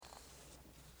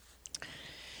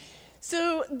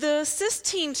So the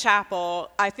Sistine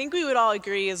Chapel, I think we would all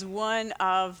agree, is one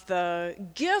of the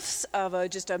gifts of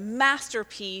just a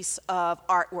masterpiece of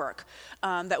artwork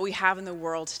that we have in the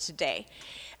world today.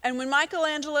 And when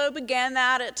Michelangelo began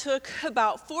that, it took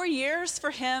about 4 years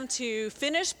for him to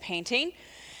finish painting.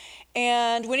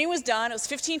 And when he was done, it was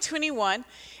 1521.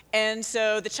 And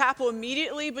so the chapel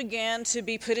immediately began to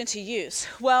be put into use.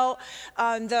 Well,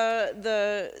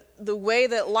 the way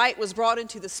that light was brought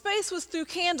into the space was through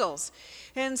candles.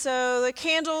 And so the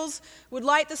candles would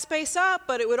light the space up,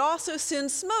 but it would also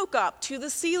send smoke up to the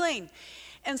ceiling.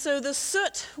 And so the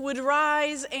soot would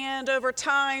rise and over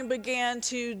time began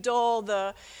to dull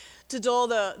the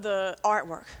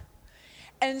artwork.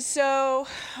 And so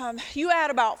you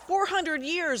add about 400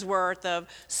 years worth of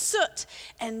soot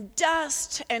and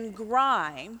dust and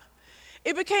grime.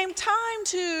 It became time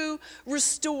to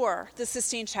restore the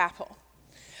Sistine Chapel.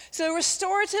 So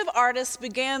restorative artists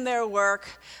began their work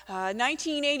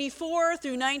 1984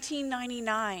 through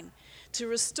 1999 to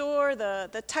restore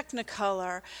the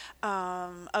technicolor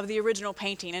of the original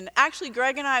painting. And actually,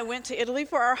 Greg and I went to Italy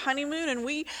for our honeymoon, and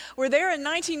we were there in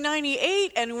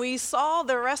 1998, and we saw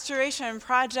the restoration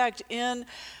project in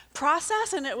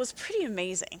process, and it was pretty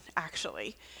amazing,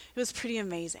 actually. It was pretty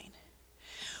amazing.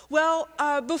 Well,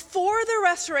 before the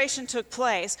restoration took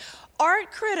place,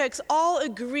 art critics all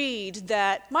agreed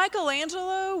that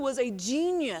Michelangelo was a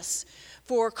genius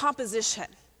for composition.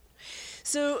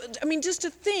 So, I mean, just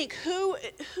to think, who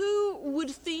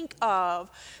would think of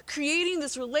creating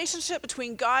this relationship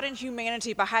between God and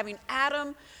humanity by having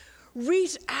Adam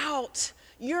reach out,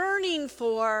 yearning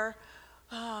for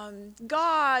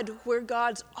God, where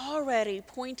God's already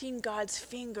pointing God's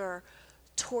finger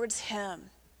towards him,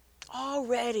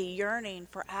 already yearning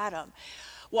for Adam.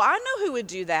 Well, I know who would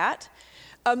do that.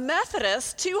 A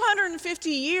Methodist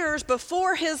 250 years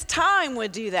before his time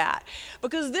would do that,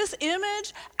 because this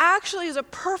image actually is a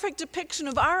perfect depiction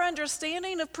of our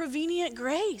understanding of prevenient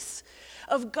grace,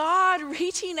 of God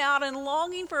reaching out and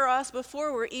longing for us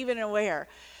before we're even aware.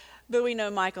 But we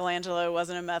know Michelangelo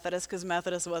wasn't a Methodist because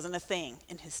Methodist wasn't a thing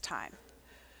in his time.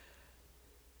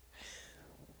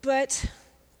 But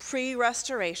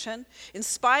pre-restoration, in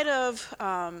spite of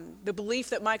the belief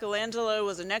that Michelangelo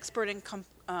was an expert in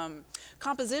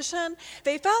composition,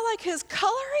 they felt like his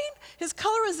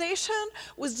colorization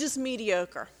was just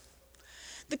mediocre.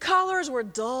 The colors were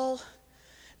dull,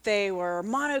 they were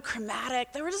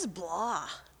monochromatic, they were just blah.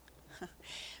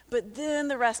 But then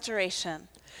the restoration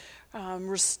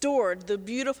restored the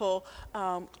beautiful,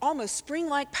 almost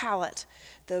spring-like palette,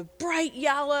 the bright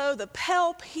yellow, the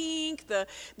pale pink, the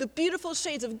beautiful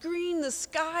shades of green, the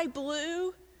sky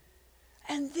blue.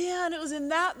 And then it was in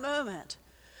that moment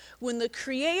when the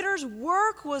Creator's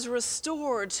work was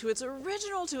restored to its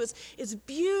original, to its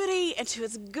beauty and to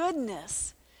its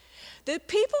goodness, that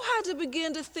people had to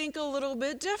begin to think a little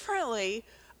bit differently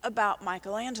about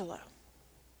Michelangelo.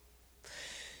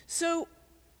 So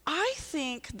I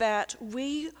think that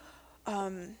we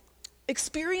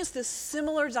experience this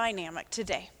similar dynamic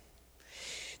today.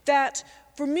 That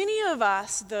for many of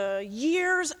us, the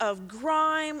years of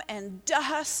grime and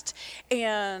dust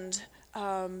and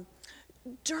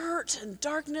dirt and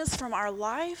darkness from our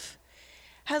life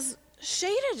has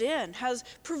shaded in, has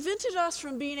prevented us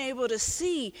from being able to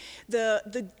see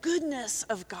the goodness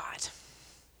of God.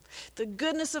 The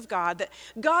goodness of God, that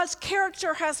God's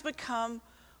character has become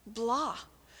blah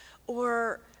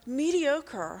or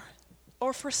mediocre,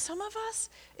 or for some of us,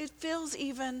 it feels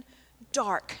even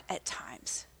dark at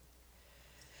times.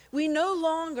 We no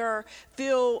longer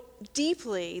feel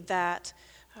deeply that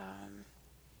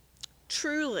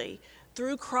truly,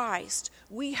 through Christ,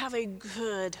 we have a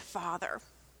good Father.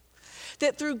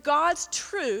 That through God's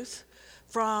truth,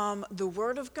 from the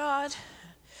Word of God,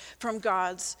 from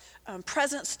God's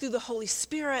presence through the Holy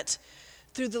Spirit,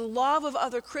 through the love of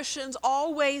other Christians,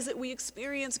 all ways that we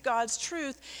experience God's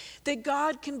truth, that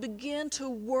God can begin to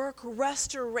work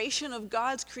restoration of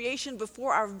God's creation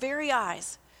before our very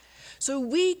eyes, so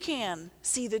we can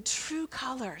see the true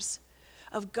colors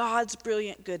of God's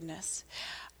brilliant goodness.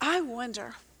 I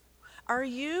wonder, are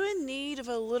you in need of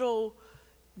a little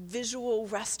visual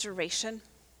restoration?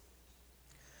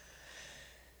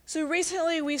 So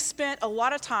recently we've spent a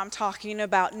lot of time talking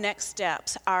about Next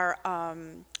Steps, our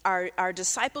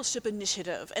discipleship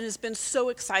initiative, and it's been so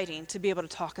exciting to be able to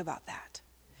talk about that.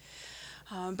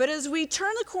 But as we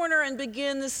turn the corner and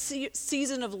begin this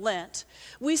season of Lent,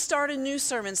 we start a new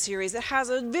sermon series that has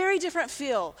a very different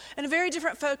feel and a very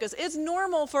different focus. It's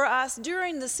normal for us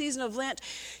during the season of Lent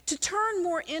to turn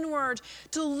more inward,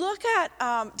 to look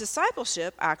at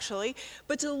discipleship, actually,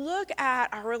 but to look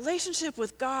at our relationship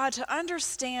with God, to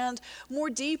understand more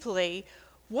deeply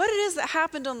what it is that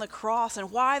happened on the cross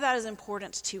and why that is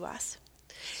important to us.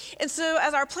 And so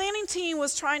as our planning team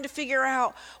was trying to figure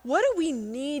out what do we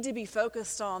need to be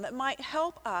focused on that might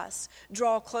help us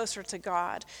draw closer to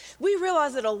God, we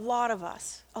realized that a lot of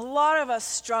us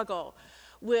struggle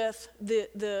with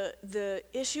the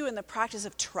issue and the practice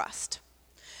of trust.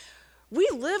 We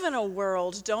live in a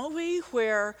world, don't we,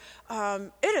 where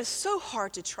it is so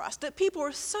hard to trust, that people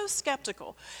are so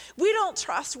skeptical. We don't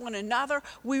trust one another.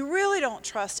 We really don't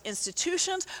trust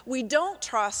institutions. We don't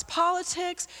trust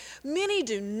politics. Many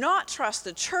do not trust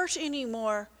the church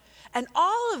anymore. And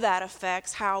all of that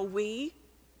affects how we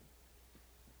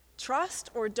trust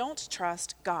or don't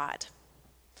trust God.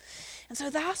 And so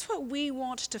that's what we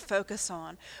want to focus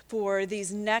on for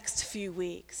these next few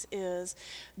weeks, is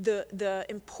the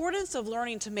importance of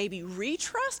learning to maybe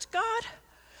retrust God,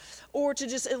 or to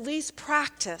just at least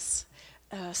practice,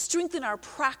 strengthen our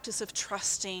practice of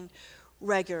trusting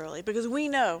regularly. Because we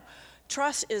know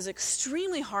trust is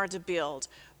extremely hard to build,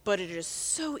 but it is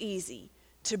so easy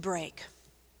to break.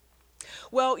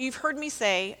 Well, you've heard me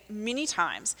say many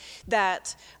times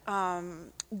that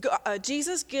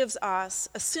Jesus gives us,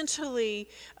 essentially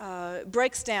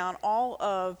breaks down all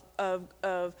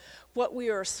of what we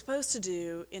are supposed to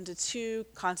do into two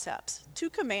concepts,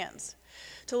 two commands: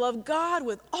 to love God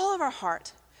with all of our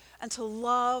heart and to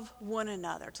love one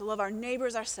another, to love our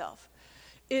neighbors ourselves.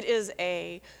 It is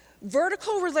a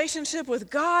vertical relationship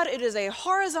with God. It is a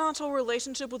horizontal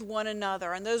relationship with one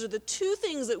another. And those are the two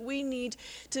things that we need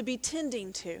to be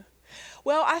tending to.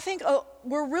 Well, I think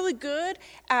we're really good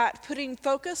at putting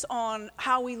focus on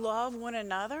how we love one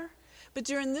another. But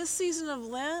during this season of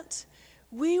Lent,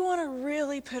 we want to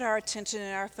really put our attention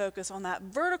and our focus on that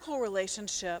vertical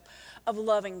relationship of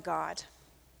loving God.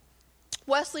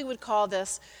 Wesley would call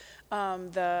this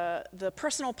the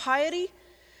personal piety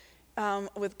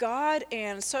with God,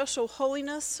 and social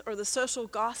holiness, or the social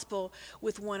gospel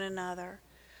with one another.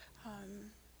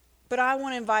 But I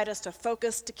want to invite us to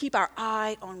focus, to keep our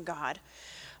eye on God.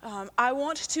 I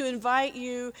want to invite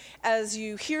you, as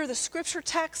you hear the scripture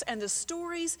text and the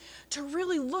stories, to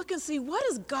really look and see, what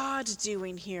is God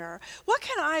doing here? What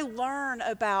can I learn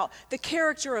about the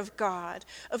character of God,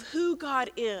 of who God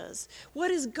is?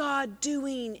 What is God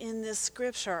doing in this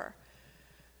scripture?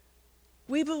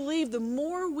 We believe the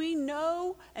more we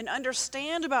know and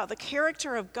understand about the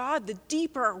character of God, the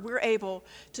deeper we're able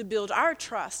to build our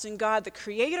trust in God the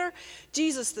Creator,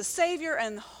 Jesus the Savior,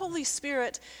 and the Holy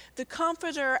Spirit, the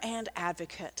Comforter and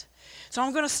Advocate. So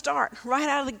I'm going to start right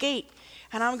out of the gate,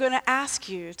 and I'm going to ask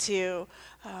you to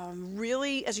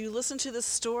really, as you listen to this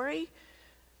story,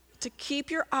 to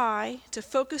keep your eye, to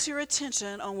focus your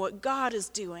attention on what God is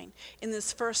doing in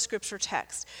this first scripture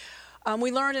text.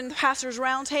 We learned in the Pastor's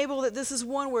Roundtable that this is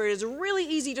one where it is really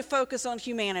easy to focus on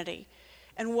humanity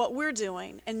and what we're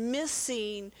doing and miss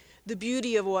seeing the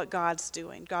beauty of what God's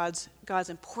doing, God's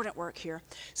important work here.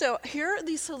 So here are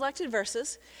these selected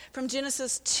verses from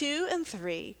Genesis 2 and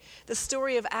 3, the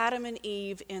story of Adam and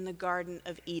Eve in the Garden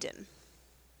of Eden.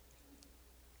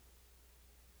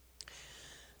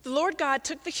 The Lord God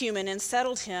took the human and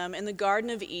settled him in the Garden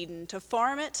of Eden to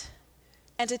farm it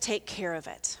and to take care of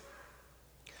it.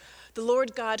 The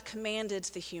Lord God commanded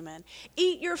the human,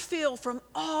 "Eat your fill from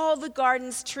all the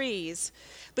garden's trees,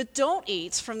 but don't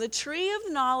eat from the tree of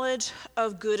knowledge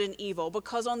of good and evil,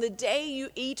 because on the day you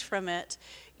eat from it,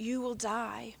 you will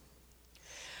die."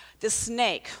 The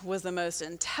snake was the most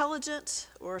intelligent,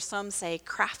 or some say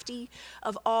crafty,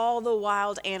 of all the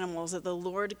wild animals that the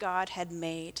Lord God had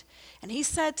made. And he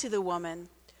said to the woman,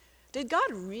 "Did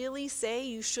God really say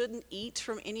you shouldn't eat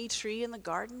from any tree in the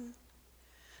garden?"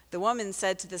 The woman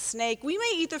said to the snake, "We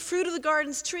may eat the fruit of the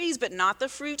garden's trees, but not the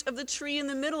fruit of the tree in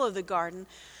the middle of the garden.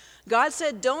 God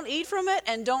said, 'Don't eat from it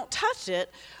and don't touch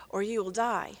it, or you will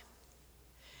die.'"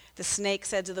 The snake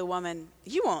said to the woman,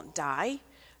 "You won't die.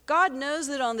 God knows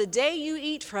that on the day you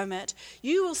eat from it,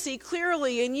 you will see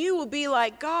clearly, and you will be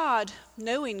like God,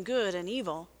 knowing good and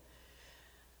evil."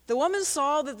 The woman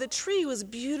saw that the tree was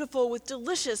beautiful with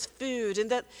delicious food,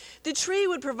 and that the tree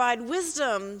would provide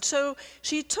wisdom. So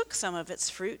she took some of its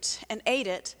fruit and ate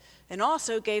it, and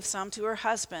also gave some to her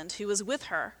husband who was with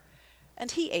her,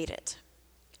 and he ate it.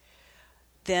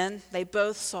 Then they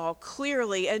both saw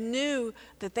clearly and knew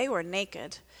that they were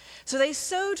naked. So they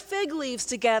sewed fig leaves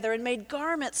together and made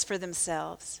garments for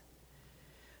themselves.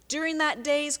 During that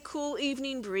day's cool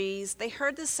evening breeze, they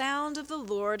heard the sound of the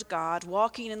Lord God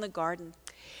walking in the garden.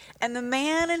 And the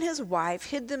man and his wife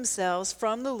hid themselves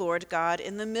from the Lord God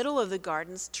in the middle of the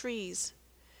garden's trees.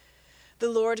 The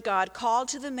Lord God called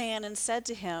to the man and said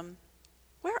to him,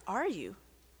 "Where are you?"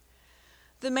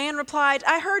 The man replied,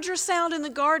 "I heard your sound in the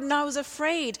garden. I was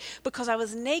afraid because I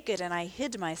was naked and I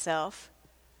hid myself."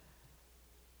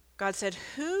 God said,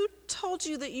 "Who told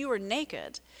you that you were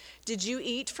naked? Did you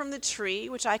eat from the tree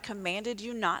which I commanded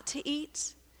you not to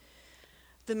eat?"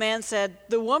 The man said,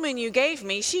 "The woman you gave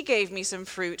me, she gave me some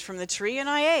fruit from the tree and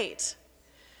I ate."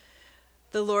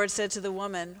 The Lord said to the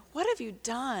woman, "What have you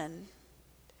done?"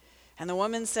 And the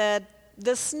woman said,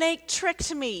 "The snake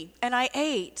tricked me and I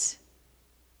ate."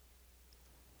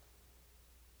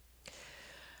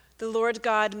 The Lord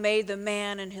God made the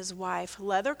man and his wife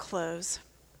leather clothes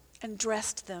and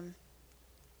dressed them.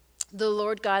 The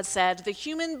Lord God said, "The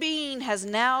human being has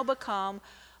now become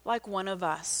like one of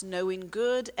us, knowing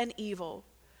good and evil.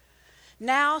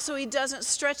 Now, so he doesn't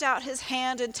stretch out his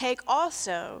hand and take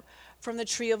also from the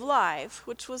tree of life,"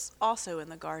 which was also in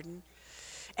the garden,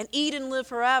 "and eat and live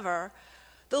forever,"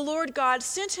 the Lord God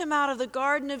sent him out of the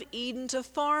Garden of Eden to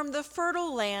farm the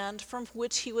fertile land from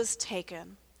which he was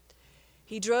taken.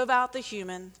 He drove out the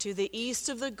human to the east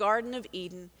of the Garden of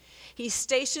Eden. He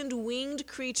stationed winged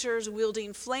creatures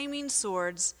wielding flaming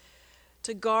swords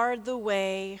to guard the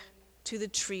way to the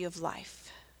tree of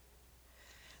life.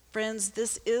 Friends,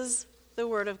 this is the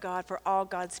word of God for all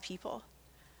God's people.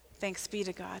 Thanks be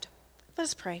to God. Let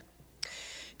us pray.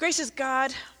 Gracious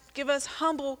God, give us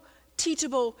humble,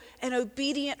 teachable, and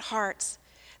obedient hearts,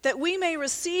 that we may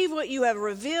receive what you have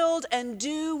revealed and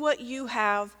do what you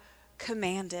have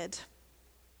commanded.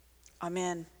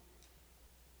 Amen.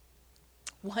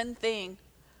 One thing,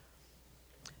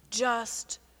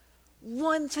 just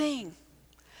one thing.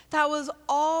 That was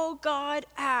all God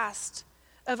asked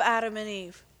of Adam and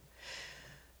Eve.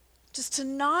 Just to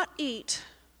not eat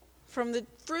from the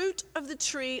fruit of the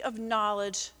tree of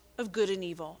knowledge of good and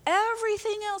evil.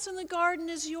 Everything else in the garden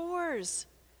is yours.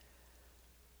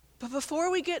 But before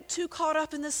we get too caught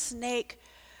up in the snake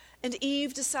and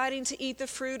Eve deciding to eat the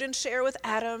fruit and share with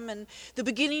Adam and the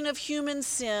beginning of human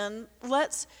sin,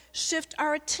 let's shift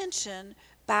our attention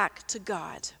back to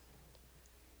God.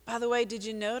 By the way, did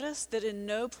you notice that in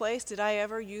no place did I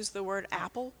ever use the word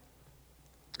apple?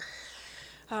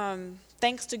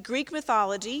 Thanks to Greek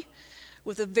mythology,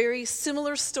 with a very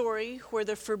similar story where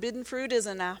the forbidden fruit is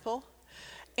an apple,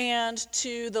 and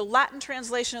to the Latin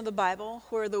translation of the Bible,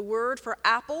 where the word for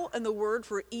apple and the word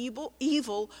for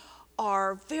evil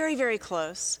are very, very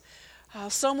close.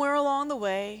 Somewhere along the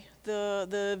way,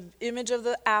 the image of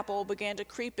the apple began to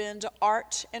creep into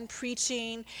art and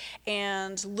preaching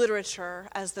and literature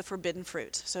as the forbidden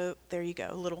fruit. So there you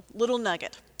go, little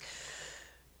nugget.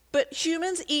 But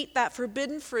humans eat that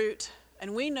forbidden fruit,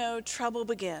 and we know trouble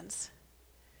begins.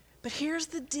 But here's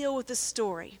the deal with the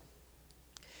story.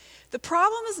 The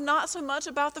problem is not so much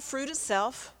about the fruit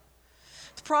itself.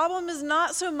 The problem is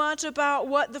not so much about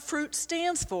what the fruit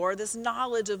stands for, this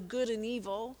knowledge of good and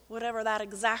evil, whatever that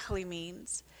exactly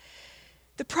means.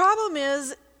 The problem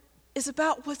is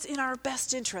about what's in our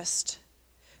best interest.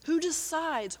 Who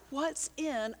decides what's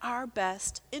in our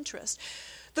best interest?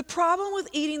 The problem with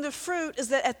eating the fruit is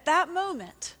that at that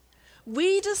moment,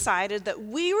 we decided that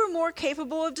we were more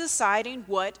capable of deciding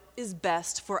what is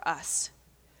best for us.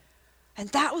 And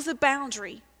that was the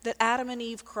boundary that Adam and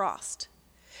Eve crossed.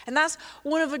 And that's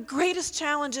one of the greatest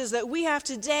challenges that we have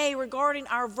today regarding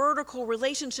our vertical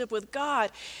relationship with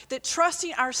God, that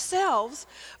trusting ourselves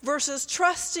versus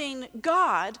trusting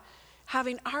God,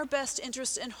 having our best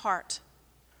interest in heart.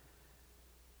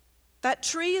 That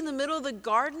tree in the middle of the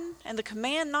garden and the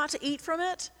command not to eat from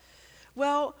it,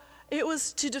 well, it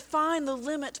was to define the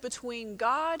limit between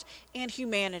God and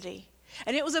humanity.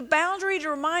 And it was a boundary to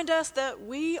remind us that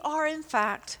we are, in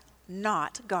fact,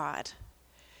 not God.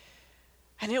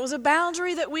 And it was a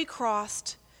boundary that we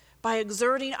crossed by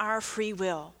exerting our free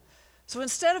will. So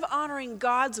instead of honoring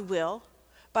God's will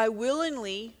by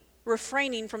willingly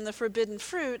refraining from the forbidden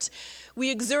fruit, we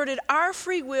exerted our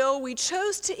free will. We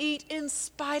chose to eat in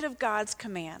spite of God's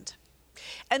command.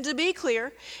 And to be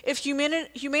clear, if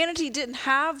humanity didn't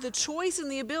have the choice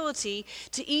and the ability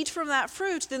to eat from that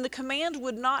fruit, then the command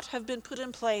would not have been put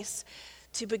in place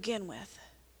to begin with.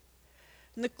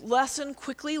 And the lesson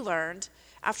quickly learned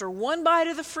after one bite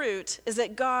of the fruit is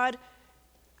that God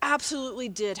absolutely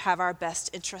did have our best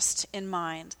interest in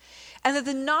mind, and that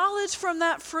the knowledge from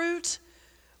that fruit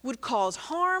would cause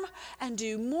harm and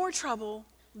do more trouble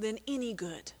than any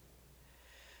good.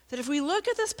 That if we look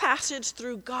at this passage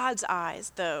through God's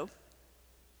eyes, though,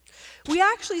 We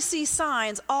actually see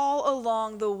signs all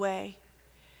along the way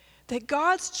that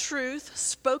God's truth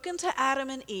spoken to Adam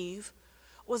and Eve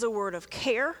was a word of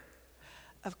care,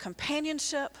 of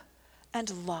companionship,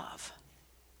 and love.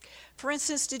 For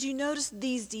instance, did you notice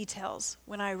these details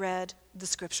when I read the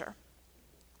scripture?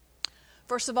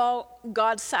 First of all,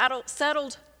 God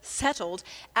settled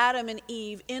Adam and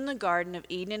Eve in the Garden of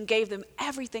Eden and gave them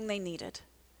everything they needed.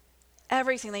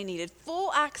 Everything they needed,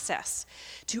 full access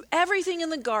to everything in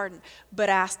the garden, but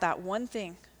asked that one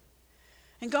thing.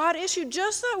 And God issued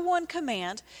just that one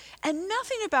command, and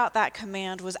nothing about that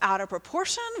command was out of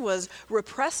proportion, was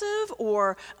repressive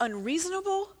or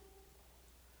unreasonable.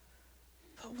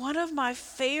 But one of my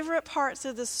favorite parts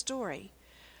of this story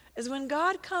is when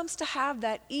God comes to have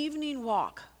that evening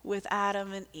walk with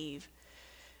Adam and Eve.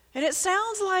 And it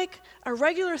sounds like a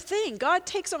regular thing. God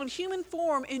takes on human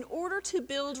form in order to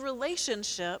build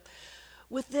relationship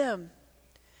with them.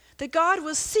 That God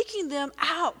was seeking them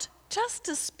out just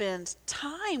to spend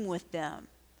time with them.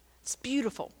 It's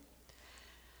beautiful.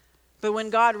 But when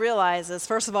God realizes,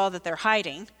 first of all, that they're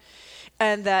hiding,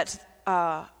 and that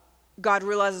God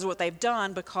realizes what they've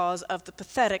done because of the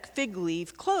pathetic fig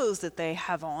leaf clothes that they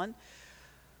have on,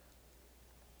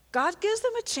 God gives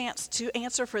them a chance to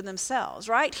answer for themselves,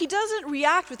 right? He doesn't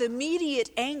react with immediate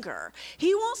anger.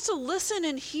 He wants to listen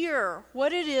and hear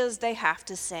what it is they have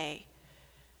to say.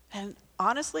 And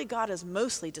honestly, God is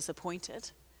mostly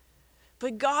disappointed.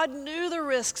 But God knew the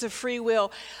risks of free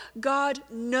will. God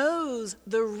knows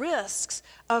the risks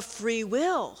of free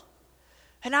will.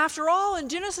 And after all, in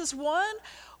Genesis 1,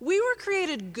 we were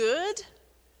created good,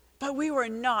 but we were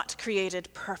not created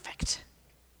perfect.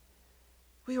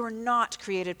 We were not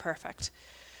created perfect.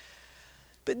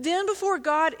 But then before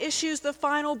God issues the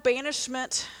final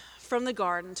banishment from the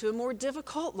garden to a more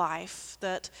difficult life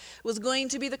that was going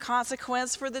to be the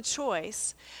consequence for the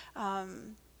choice,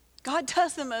 God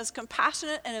does the most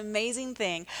compassionate and amazing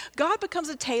thing. God becomes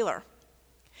a tailor.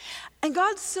 And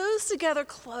God sews together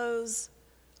clothes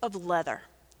of leather,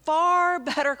 far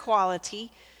better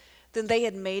quality than they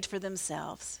had made for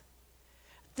themselves.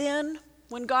 Then,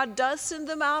 when God does send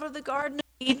them out of the Garden of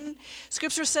Eden,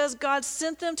 Scripture says God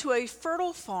sent them to a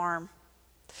fertile farm.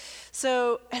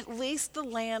 So at least the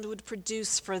land would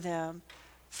produce for them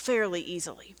fairly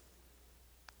easily.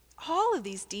 All of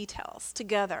these details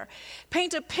together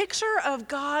paint a picture of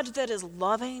God that is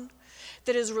loving,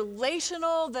 that is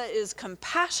relational, that is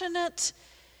compassionate,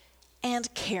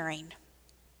 and caring.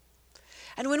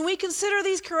 And when we consider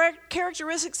these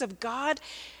characteristics of God,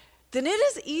 then it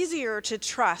is easier to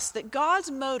trust that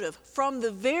God's motive from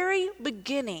the very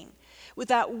beginning with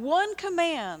that one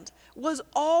command was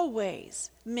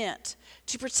always meant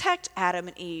to protect Adam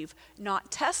and Eve, not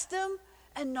test them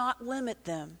and not limit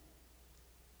them.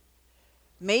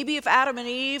 Maybe if Adam and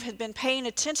Eve had been paying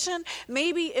attention,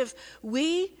 maybe if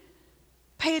we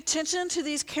pay attention to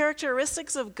these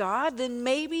characteristics of God, then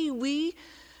maybe we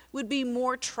would be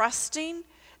more trusting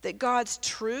that God's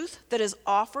truth that is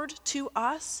offered to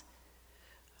us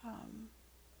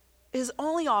is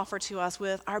only offered to us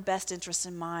with our best interests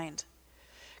in mind.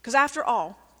 Because after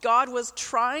all, God was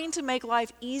trying to make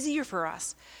life easier for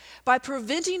us by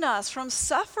preventing us from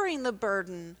suffering the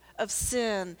burden of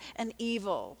sin and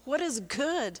evil. What is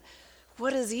good?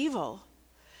 What is evil?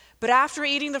 But after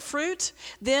eating the fruit,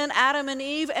 then Adam and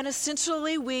Eve, and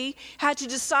essentially we, had to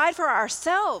decide for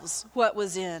ourselves what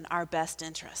was in our best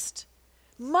interest.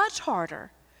 Much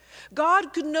harder.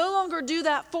 God could no longer do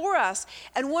that for us.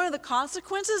 And one of the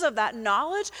consequences of that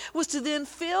knowledge was to then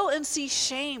feel and see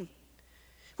shame,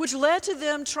 which led to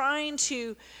them trying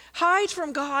to hide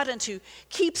from God and to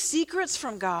keep secrets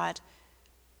from God.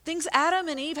 Things Adam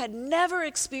and Eve had never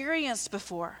experienced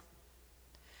before.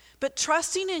 But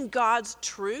trusting in God's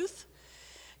truth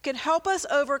can help us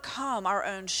overcome our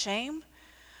own shame,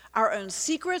 our own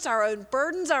secrets, our own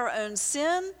burdens, our own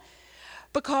sin,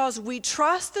 because we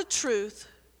trust the truth.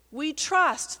 We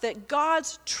trust that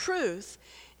God's truth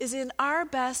is in our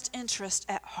best interest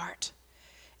at heart.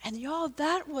 And y'all,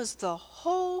 that was the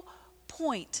whole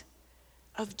point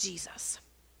of Jesus.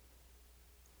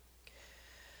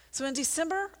 So in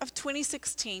December of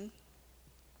 2016,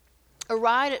 a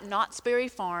ride at Knott's Berry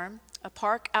Farm, a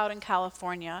park out in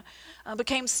California,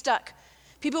 became stuck.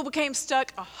 People became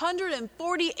stuck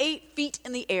 148 feet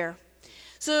in the air.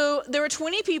 So there were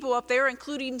 20 people up there,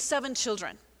 including 7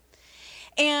 children.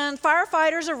 And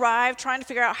firefighters arrived trying to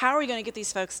figure out how are we going to get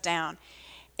these folks down.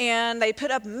 And they put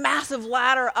a massive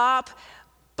ladder up,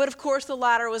 but of course the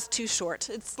ladder was too short.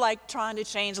 It's like trying to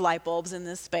change light bulbs in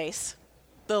this space.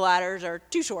 The ladders are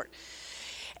too short.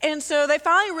 And so they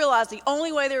finally realized the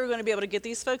only way they were going to be able to get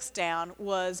these folks down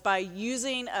was by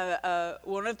using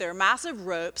one of their massive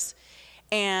ropes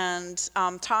and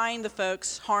tying the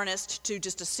folks harnessed to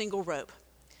just a single rope.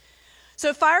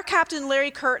 So Fire Captain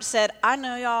Larry Kurt said, "I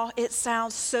know y'all, it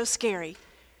sounds so scary,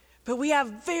 but we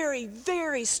have very,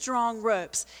 very strong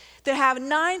ropes that have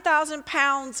 9,000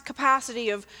 pounds capacity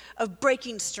of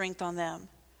breaking strength on them."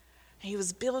 And he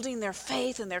was building their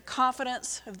faith and their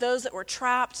confidence of those that were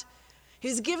trapped. He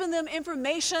was giving them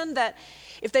information that,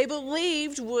 if they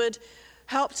believed, would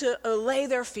help to allay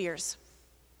their fears.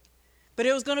 But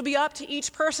it was going to be up to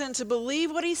each person to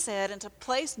believe what he said and to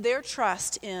place their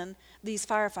trust in these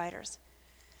firefighters.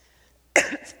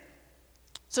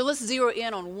 So let's zero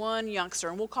in on one youngster,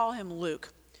 and we'll call him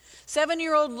Luke.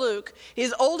 7-year-old Luke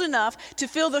is old enough to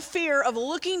feel the fear of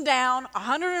looking down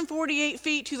 148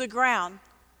 feet to the ground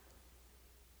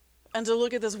and to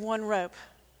look at this one rope.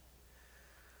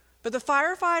 But the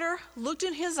firefighter looked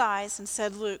in his eyes and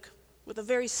said, "Luke," with a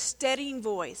very steadying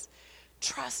voice,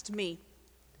 "trust me.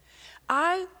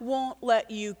 I won't let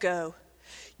you go.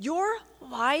 Your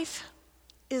life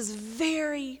is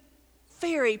very,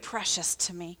 very precious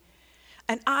to me,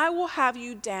 and I will have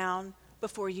you down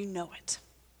before you know it."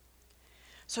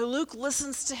 So Luke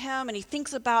listens to him, and he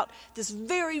thinks about this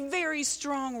very, very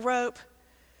strong rope,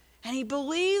 and he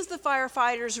believes the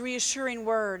firefighter's reassuring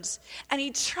words, and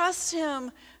he trusts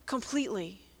him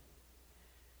completely.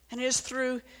 And it is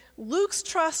through Luke's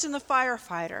trust in the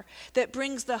firefighter that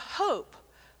brings the hope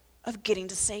of getting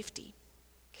to safety.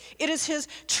 It is his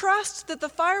trust that the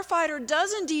firefighter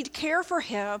does indeed care for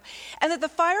him, and that the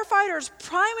firefighter's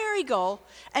primary goal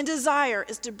and desire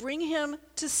is to bring him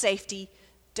to safety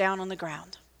down on the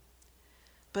ground.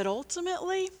 But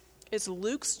ultimately, it's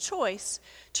Luke's choice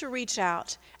to reach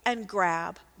out and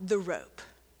grab the rope.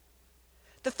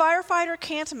 The firefighter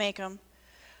can't make him.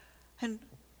 And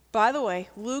by the way,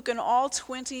 Luke and all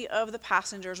 20 of the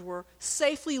passengers were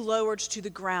safely lowered to the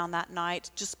ground that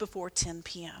night just before 10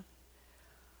 p.m.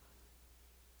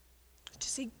 You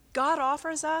see, God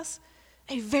offers us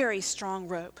a very strong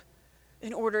rope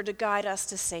in order to guide us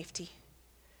to safety.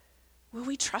 Will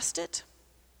we trust it?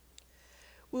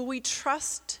 Will we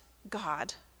trust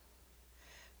God?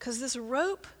 Because this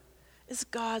rope is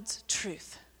God's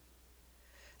truth.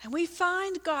 And we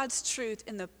find God's truth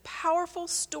in the powerful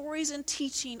stories and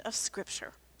teaching of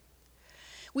Scripture.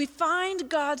 We find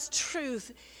God's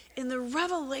truth in the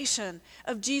revelation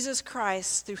of Jesus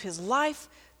Christ through his life,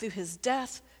 through his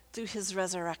death, through his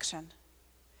resurrection.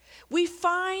 We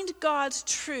find God's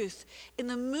truth in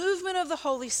the movement of the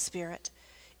Holy Spirit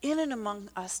in and among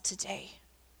us today.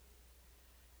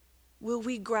 Will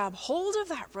we grab hold of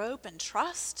that rope and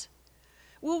trust?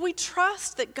 Will we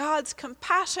trust that God's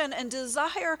compassion and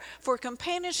desire for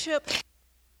companionship in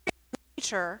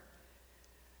nature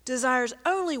desires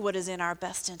only what is in our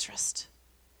best interest,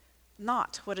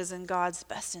 not what is in God's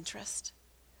best interest?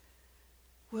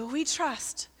 Will we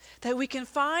trust that we can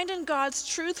find in God's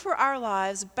truth for our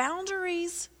lives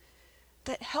boundaries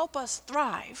that help us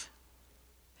thrive,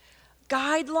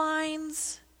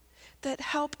 guidelines that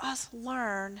help us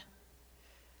learn,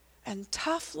 and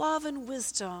tough love and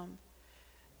wisdom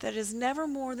that is never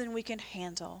more than we can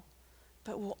handle,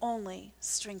 but will only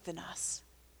strengthen us?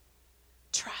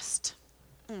 Trust.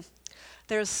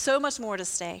 There is so much more to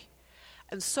say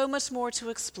and so much more to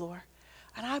explore.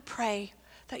 And I pray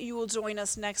that you will join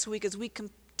us next week as we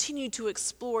continue to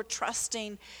explore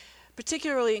trusting,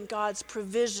 particularly in God's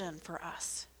provision for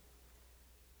us.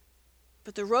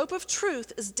 But the rope of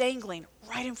truth is dangling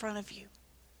right in front of you.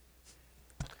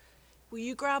 Will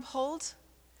you grab hold?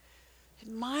 It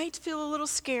might feel a little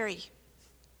scary,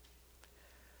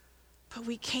 but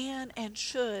we can and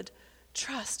should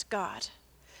trust God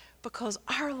because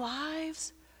our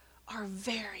lives are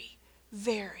very,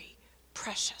 very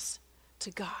precious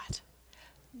to God.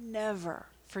 Never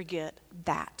forget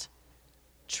that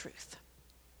truth.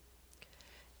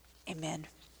 Amen.